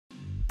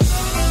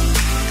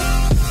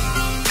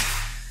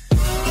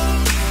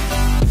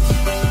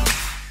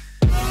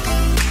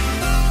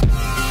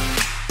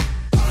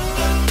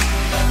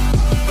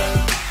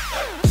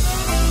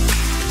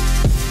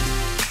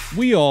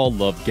We all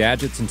love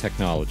gadgets and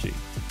technology.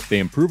 They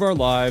improve our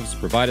lives,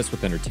 provide us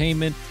with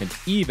entertainment, and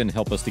even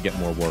help us to get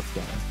more work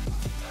done.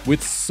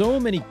 With so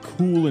many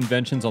cool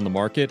inventions on the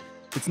market,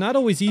 it's not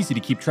always easy to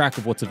keep track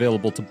of what's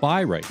available to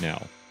buy right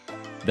now.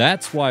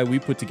 That's why we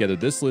put together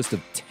this list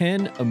of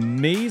 10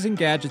 amazing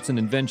gadgets and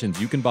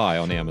inventions you can buy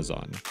on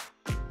Amazon.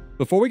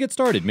 Before we get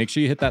started, make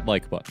sure you hit that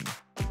like button.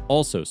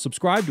 Also,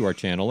 subscribe to our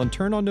channel and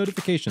turn on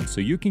notifications so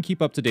you can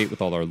keep up to date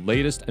with all our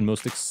latest and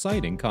most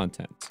exciting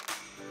content.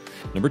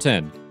 Number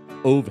 10.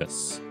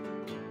 Ovis.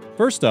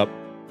 First up,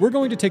 we're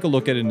going to take a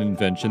look at an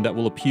invention that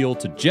will appeal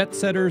to jet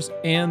setters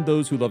and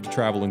those who love to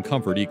travel in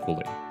comfort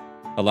equally.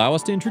 Allow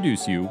us to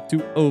introduce you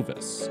to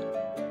Ovis.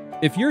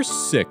 If you're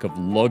sick of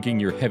lugging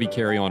your heavy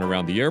carry-on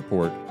around the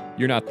airport,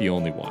 you're not the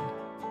only one.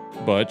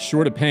 But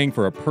short of paying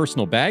for a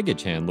personal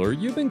baggage handler,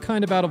 you've been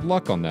kind of out of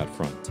luck on that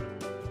front.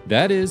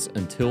 That is,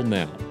 until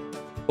now.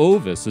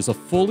 Ovis is a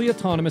fully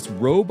autonomous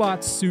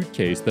robot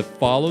suitcase that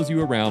follows you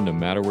around no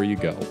matter where you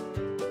go.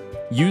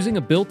 Using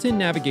a built-in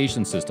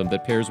navigation system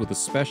that pairs with a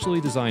specially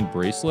designed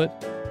bracelet,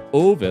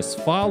 Ovis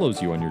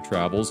follows you on your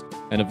travels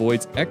and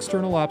avoids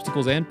external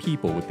obstacles and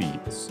people with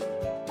ease.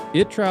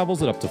 It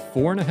travels at up to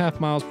 4.5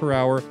 miles per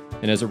hour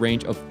and has a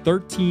range of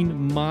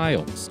 13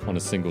 miles on a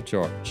single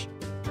charge,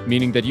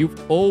 meaning that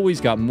you've always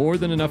got more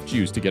than enough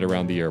juice to get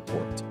around the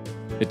airport.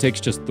 It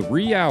takes just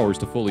 3 hours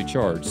to fully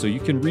charge, so you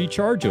can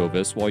recharge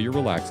Ovis while you're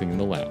relaxing in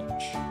the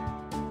lounge.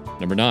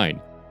 Number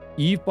 9.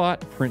 EveBot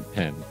Print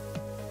Pen.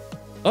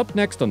 Up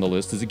next on the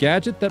list is a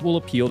gadget that will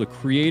appeal to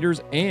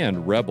creators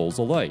and rebels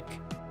alike.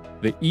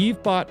 The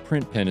EveBot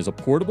Print Pen is a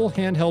portable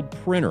handheld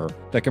printer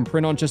that can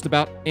print on just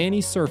about any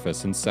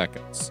surface in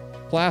seconds.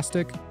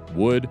 Plastic,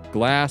 wood,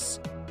 glass,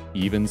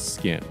 even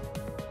skin.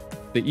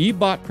 The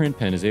EveBot Print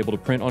Pen is able to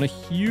print on a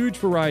huge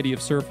variety of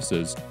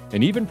surfaces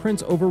and even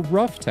prints over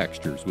rough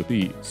textures with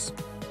ease.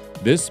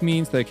 This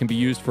means that it can be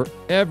used for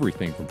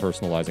everything from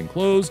personalizing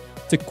clothes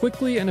to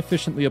quickly and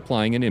efficiently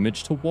applying an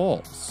image to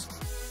walls.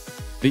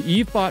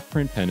 The EveBot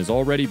Print Pen is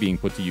already being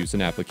put to use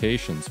in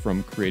applications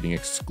from creating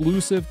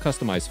exclusive,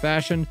 customized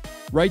fashion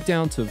right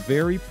down to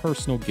very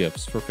personal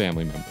gifts for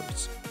family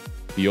members.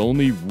 The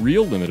only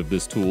real limit of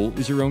this tool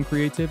is your own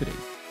creativity.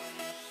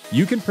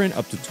 You can print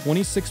up to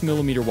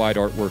 26mm wide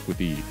artwork with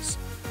ease,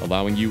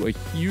 allowing you a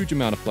huge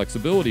amount of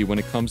flexibility when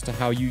it comes to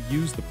how you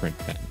use the print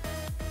pen.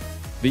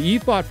 The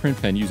EveBot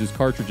Print Pen uses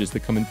cartridges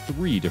that come in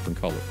 3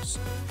 different colors,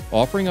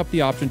 offering up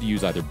the option to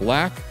use either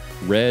black,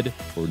 red,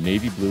 or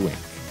navy blue ink.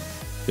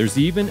 There's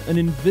even an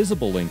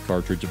invisible ink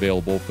cartridge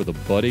available for the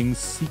budding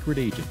secret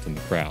agent in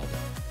the crowd.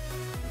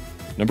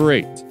 Number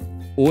 8.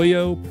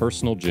 Oyo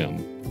Personal Gym.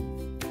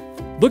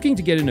 Looking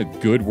to get in a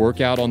good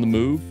workout on the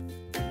move?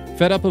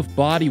 Fed up of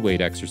bodyweight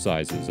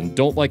exercises and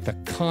don't like the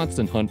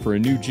constant hunt for a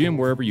new gym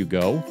wherever you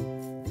go?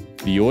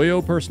 The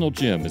Oyo Personal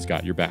Gym has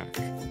got your back.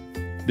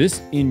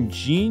 This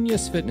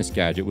ingenious fitness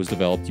gadget was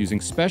developed using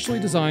specially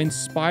designed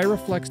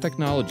Spiraflex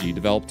technology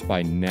developed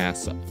by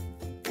NASA.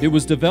 It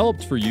was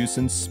developed for use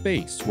in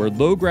space, where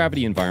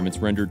low-gravity environments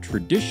rendered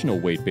traditional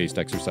weight-based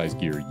exercise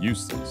gear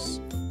useless.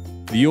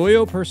 The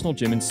Oyo Personal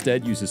Gym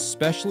instead uses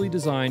specially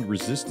designed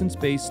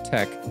resistance-based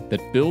tech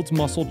that builds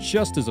muscle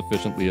just as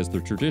efficiently as the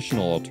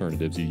traditional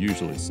alternatives you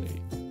usually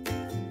see.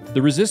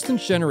 The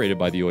resistance generated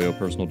by the Oyo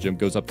Personal Gym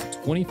goes up to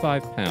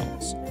 25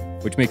 pounds,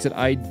 which makes it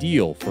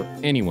ideal for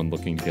anyone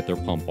looking to get their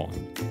pump on.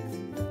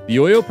 The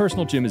Oyo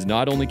Personal Gym is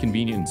not only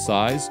convenient in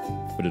size,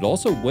 but it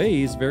also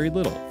weighs very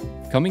little,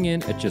 coming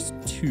in at just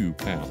 2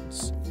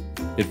 pounds.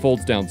 It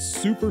folds down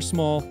super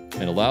small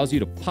and allows you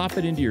to pop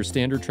it into your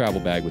standard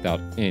travel bag without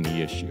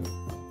any issue.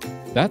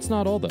 That's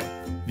not all though.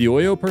 The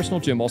Oyo Personal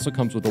Gym also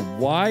comes with a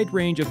wide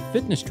range of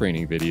fitness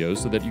training videos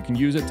so that you can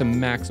use it to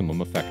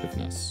maximum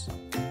effectiveness.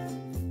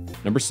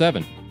 Number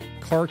 7.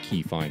 Car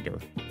Key Finder.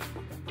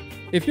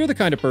 If you're the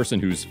kind of person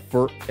who's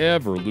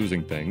forever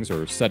losing things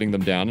or setting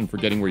them down and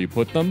forgetting where you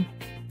put them,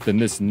 then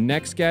this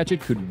next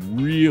gadget could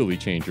really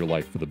change your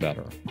life for the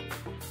better.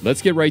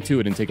 Let's get right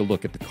to it and take a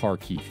look at the Car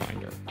Key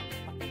Finder.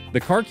 The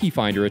Car Key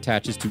Finder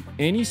attaches to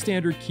any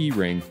standard key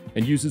ring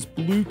and uses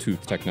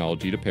Bluetooth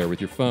technology to pair with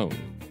your phone.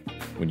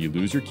 When you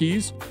lose your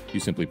keys,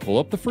 you simply pull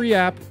up the free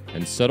app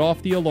and set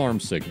off the alarm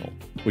signal,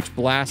 which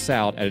blasts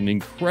out at an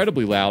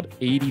incredibly loud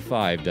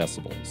 85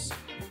 decibels.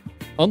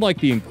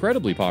 Unlike the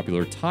incredibly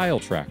popular Tile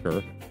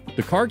Tracker,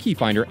 the Car Key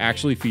Finder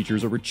actually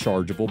features a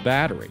rechargeable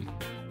battery,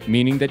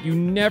 meaning that you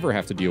never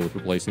have to deal with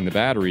replacing the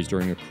batteries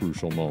during a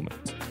crucial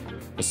moment.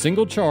 A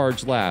single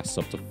charge lasts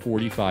up to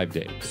 45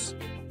 days.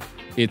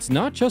 It's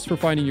not just for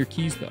finding your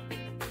keys though.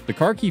 The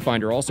Car Key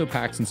Finder also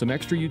packs in some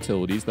extra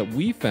utilities that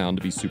we found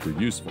to be super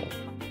useful.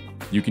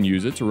 You can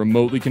use it to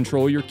remotely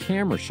control your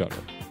camera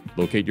shutter,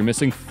 locate your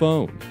missing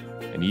phone,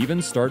 and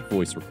even start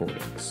voice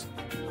recordings.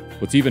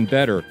 What's even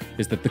better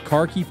is that the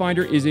Car Key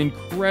Finder is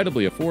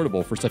incredibly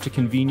affordable for such a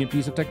convenient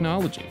piece of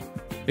technology.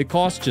 It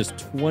costs just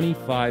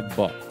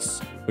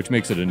 $25, which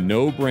makes it a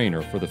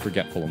no-brainer for the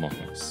forgetful among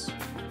us.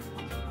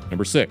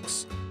 Number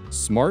 6.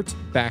 Smart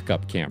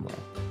Backup Camera.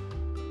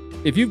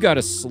 If you've got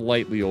a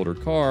slightly older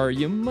car,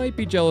 you might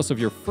be jealous of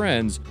your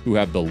friends who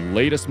have the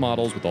latest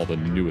models with all the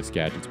newest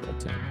gadgets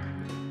built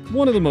in.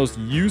 One of the most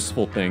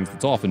useful things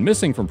that's often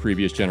missing from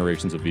previous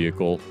generations of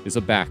vehicle is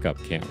a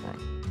backup camera.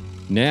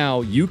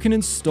 Now, you can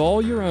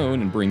install your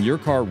own and bring your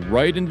car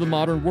right into the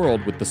modern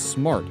world with the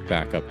smart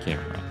backup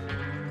camera.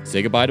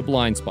 Say goodbye to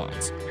blind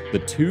spots. The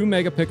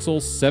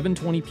 2-megapixel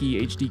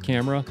 720p HD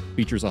camera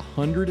features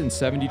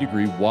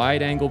 170-degree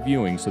wide-angle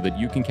viewing so that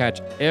you can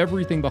catch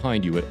everything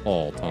behind you at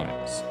all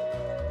times.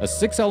 A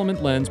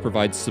 6-element lens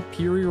provides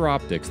superior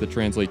optics that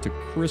translate to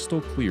crystal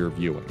clear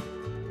viewing.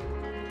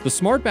 The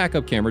smart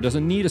backup camera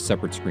doesn't need a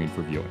separate screen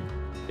for viewing.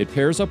 It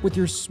pairs up with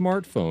your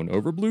smartphone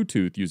over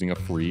Bluetooth using a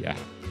free app.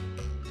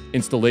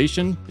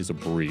 Installation is a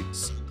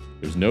breeze.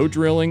 There's no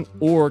drilling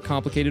or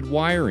complicated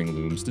wiring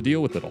looms to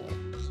deal with it all.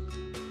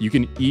 You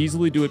can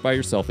easily do it by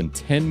yourself in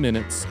 10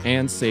 minutes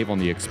and save on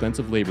the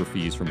expensive labor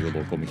fees from your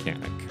local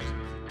mechanic.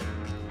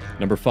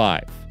 Number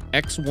 5.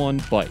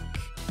 X1 Bike.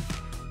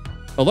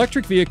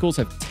 Electric vehicles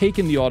have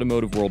taken the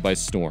automotive world by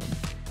storm,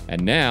 and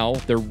now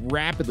they're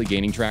rapidly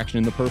gaining traction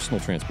in the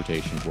personal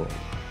transportation world.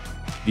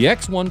 The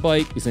X1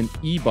 Bike is an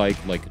e-bike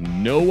like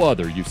no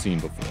other you've seen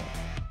before.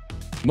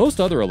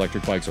 Most other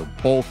electric bikes are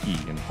bulky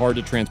and hard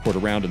to transport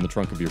around in the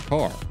trunk of your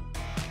car,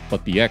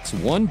 but the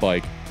X1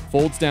 Bike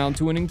folds down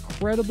to an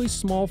incredibly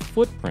small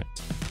footprint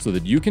so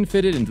that you can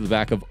fit it into the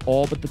back of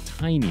all but the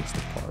tiniest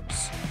of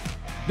cars.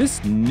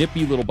 This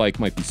nippy little bike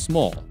might be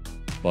small,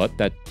 but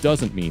that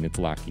doesn't mean it's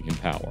lacking in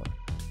power.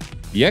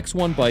 The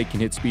X1 Bike can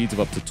hit speeds of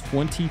up to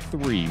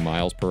 23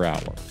 miles per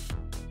hour.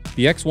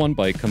 The X1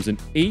 Bike comes in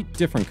 8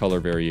 different color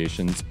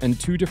variations and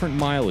 2 different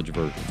mileage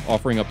versions,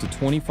 offering up to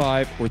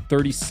 25 or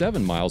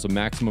 37 miles of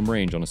maximum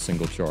range on a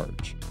single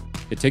charge.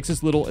 It takes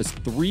as little as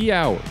 3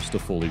 hours to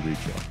fully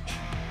recharge.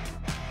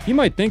 You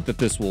might think that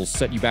this will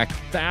set you back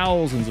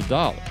thousands of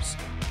dollars.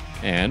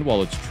 And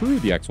while it's true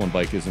the X1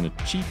 Bike isn't a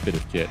cheap bit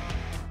of kit,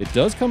 it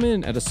does come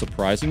in at a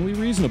surprisingly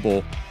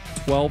reasonable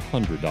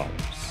 $1,200.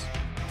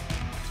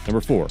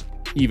 Number 4.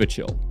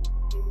 EvaChill.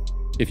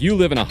 If you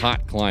live in a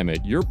hot climate,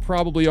 you're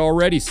probably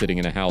already sitting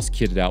in a house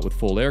kitted out with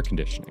full air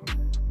conditioning.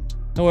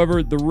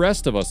 However, the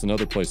rest of us in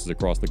other places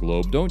across the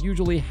globe don't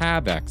usually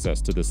have access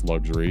to this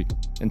luxury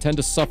and tend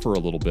to suffer a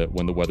little bit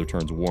when the weather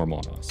turns warm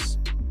on us.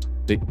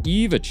 The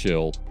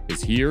EvaChill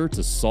is here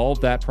to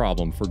solve that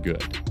problem for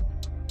good.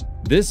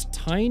 This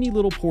tiny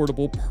little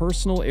portable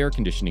personal air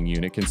conditioning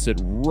unit can sit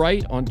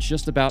right on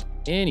just about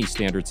any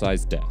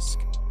standard-sized desk.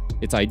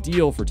 It's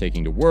ideal for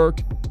taking to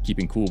work,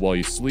 keeping cool while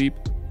you sleep,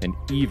 and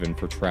even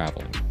for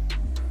traveling.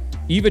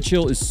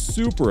 EvaChill is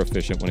super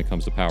efficient when it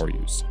comes to power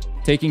use,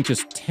 taking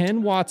just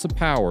 10 watts of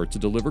power to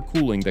deliver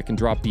cooling that can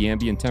drop the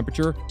ambient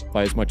temperature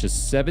by as much as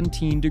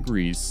 17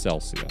 degrees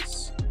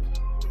Celsius.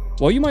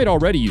 While you might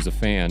already use a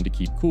fan to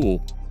keep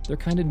cool, they're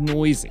kind of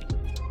noisy,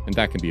 and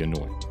that can be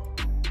annoying.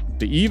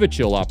 The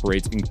EvaChill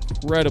operates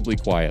incredibly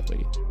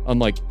quietly,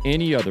 unlike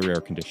any other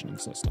air conditioning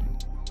system.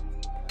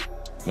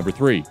 Number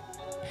 3.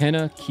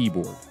 Penna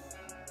Keyboard.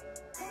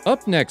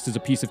 Up next is a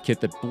piece of kit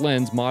that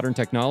blends modern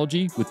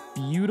technology with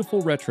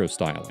beautiful retro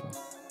styling.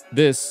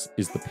 This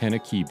is the Penna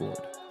Keyboard.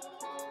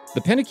 The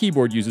Penna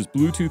Keyboard uses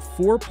Bluetooth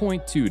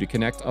 4.2 to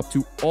connect up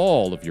to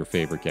all of your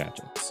favorite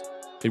gadgets.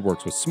 It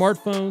works with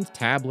smartphones,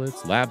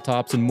 tablets,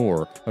 laptops, and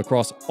more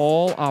across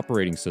all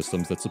operating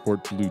systems that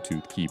support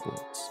Bluetooth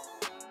keyboards.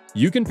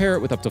 You can pair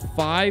it with up to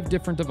 5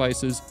 different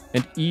devices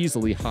and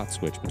easily hot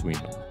switch between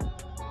them.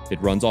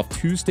 It runs off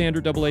 2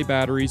 standard AA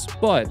batteries,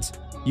 but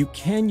you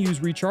can use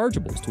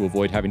rechargeables to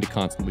avoid having to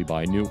constantly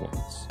buy new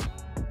ones.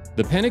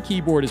 The Penna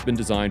Keyboard has been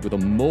designed with a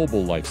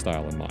mobile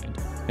lifestyle in mind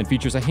and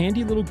features a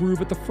handy little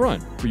groove at the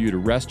front for you to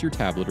rest your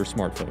tablet or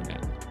smartphone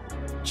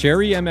in.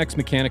 Cherry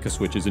MX Mechanica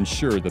switches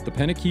ensure that the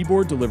Penna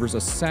Keyboard delivers a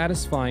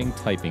satisfying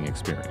typing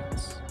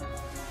experience.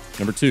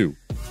 Number 2.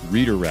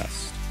 Reader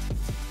Rest.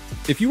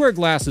 If you wear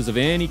glasses of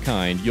any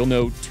kind, you'll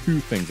know 2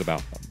 things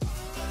about them.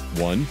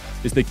 1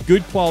 is that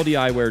good quality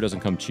eyewear doesn't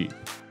come cheap,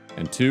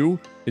 and 2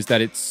 is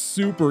that it's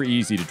super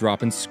easy to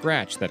drop and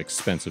scratch that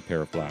expensive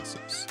pair of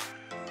glasses.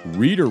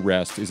 Reader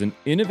Rest is an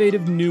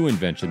innovative new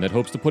invention that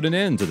hopes to put an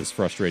end to this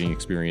frustrating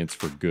experience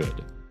for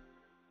good.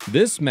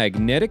 This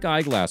magnetic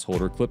eyeglass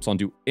holder clips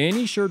onto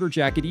any shirt or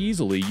jacket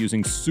easily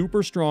using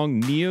super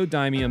strong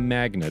neodymium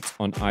magnets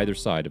on either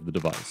side of the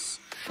device.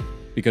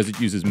 Because it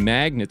uses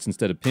magnets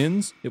instead of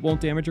pins, it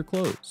won't damage your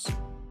clothes.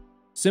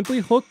 Simply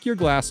hook your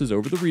glasses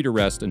over the Reader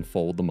Rest and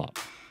fold them up.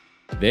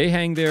 They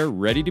hang there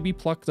ready to be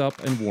plucked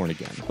up and worn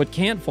again, but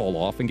can't fall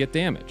off and get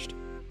damaged.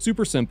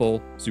 Super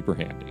simple, super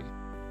handy.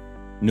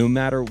 No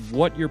matter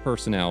what your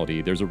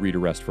personality, there's a Reader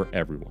Rest for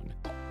everyone.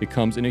 It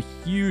comes in a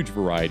huge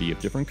variety of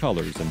different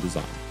colors and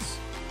designs.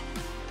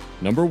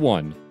 Number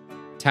 1.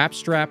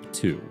 Tapstrap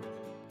 2.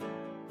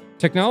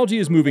 Technology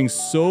is moving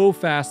so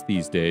fast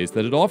these days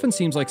that it often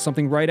seems like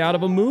something right out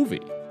of a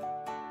movie.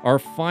 Our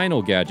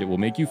final gadget will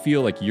make you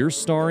feel like you're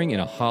starring in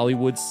a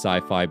Hollywood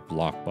sci-fi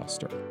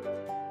blockbuster.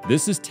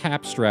 This is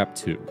Tapstrap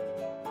 2.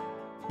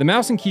 The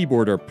mouse and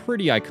keyboard are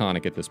pretty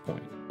iconic at this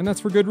point, and that's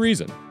for good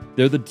reason.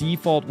 They're the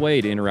default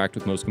way to interact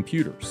with most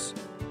computers.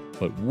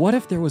 But what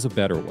if there was a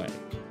better way?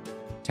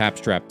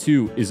 Tapstrap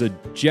 2 is a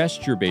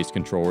gesture-based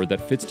controller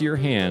that fits to your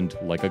hand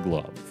like a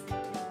glove.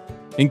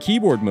 In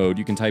keyboard mode,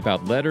 you can type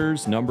out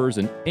letters, numbers,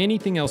 and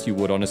anything else you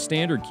would on a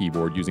standard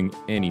keyboard using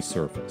any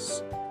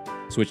surface.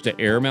 Switch to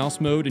air mouse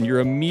mode, and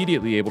you're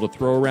immediately able to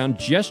throw around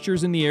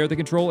gestures in the air that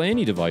control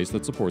any device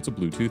that supports a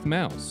Bluetooth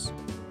mouse.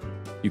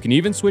 You can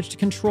even switch to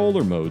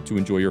controller mode to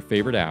enjoy your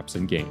favorite apps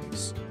and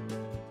games.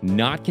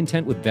 Not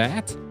content with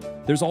that?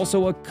 There's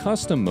also a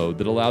custom mode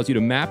that allows you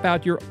to map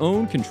out your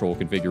own control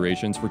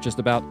configurations for just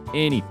about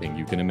anything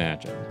you can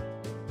imagine.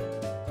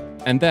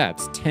 And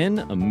that's 10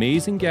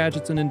 amazing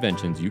gadgets and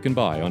inventions you can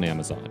buy on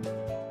Amazon.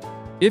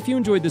 If you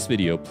enjoyed this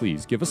video,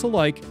 please give us a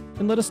like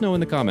and let us know in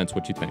the comments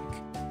what you think.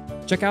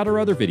 Check out our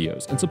other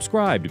videos and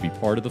subscribe to be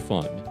part of the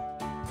fun.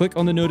 Click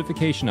on the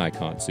notification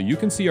icon so you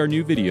can see our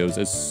new videos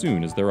as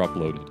soon as they're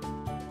uploaded.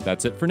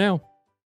 That's it for now.